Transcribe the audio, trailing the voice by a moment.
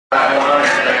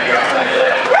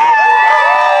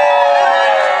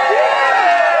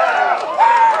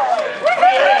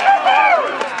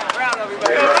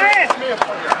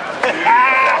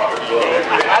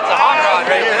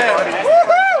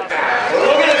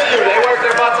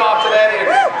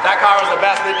car was the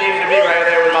best it needed to be right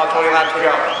there with about 20 laps to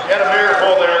go. You had a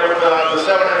miracle there with the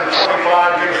 725.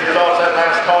 Give us your thoughts on that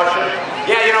last caution.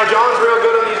 Yeah, you know, John's real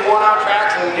good on these worn-out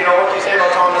tracks, and you know what you say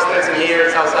about Thomas Stinson here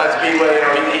at Southside Speedway. You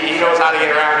know, he knows how to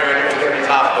get around here, and it's going to be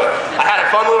tough. But I had a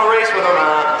fun little race with him.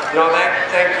 You know,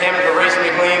 thank him for racing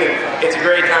me clean, and it's a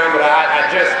great time. But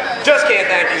I just can't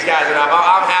thank these guys enough.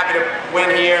 I'm happy to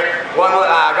win here.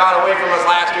 Got away from us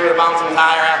last year with a bouncing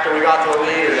tire after we got to the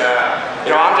lead, and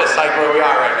you know, I'm just psyched where we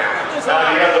are right now.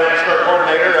 You have the NASCAR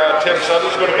coordinator, Tim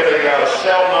Suther's going to get a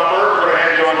cell number. We're going to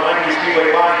hand you on the Langley Speedway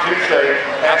Live Tuesday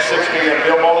at 6 p.m.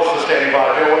 Bill Mullis is standing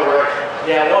by. Bill, what a race.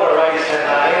 Yeah, what a race. And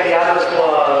Andy, I just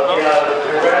want to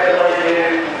congratulate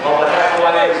you on behalf of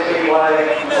Langley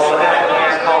Speedway, on behalf of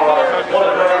NASCAR. What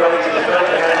a great race. It's great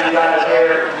to have you guys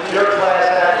here. You're a class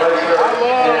act racer,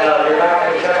 and you're back in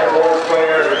the checkerboard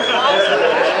square. This is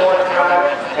an historic track,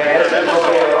 and this is going to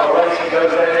be a race that goes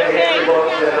down in the history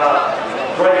books. And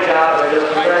great job, and just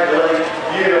congratulate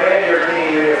you and your team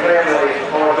and your family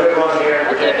on a good run here in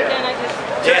Virginia.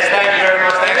 Yes, thank you very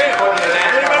much. Thanks for putting the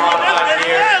NASCAR modified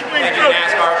here. Thank you,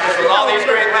 NASCAR officials, all these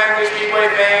great Langley Speedway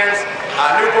fans,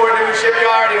 Newport News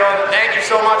Shipyard. You know, thank you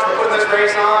so much for putting this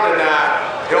race on, and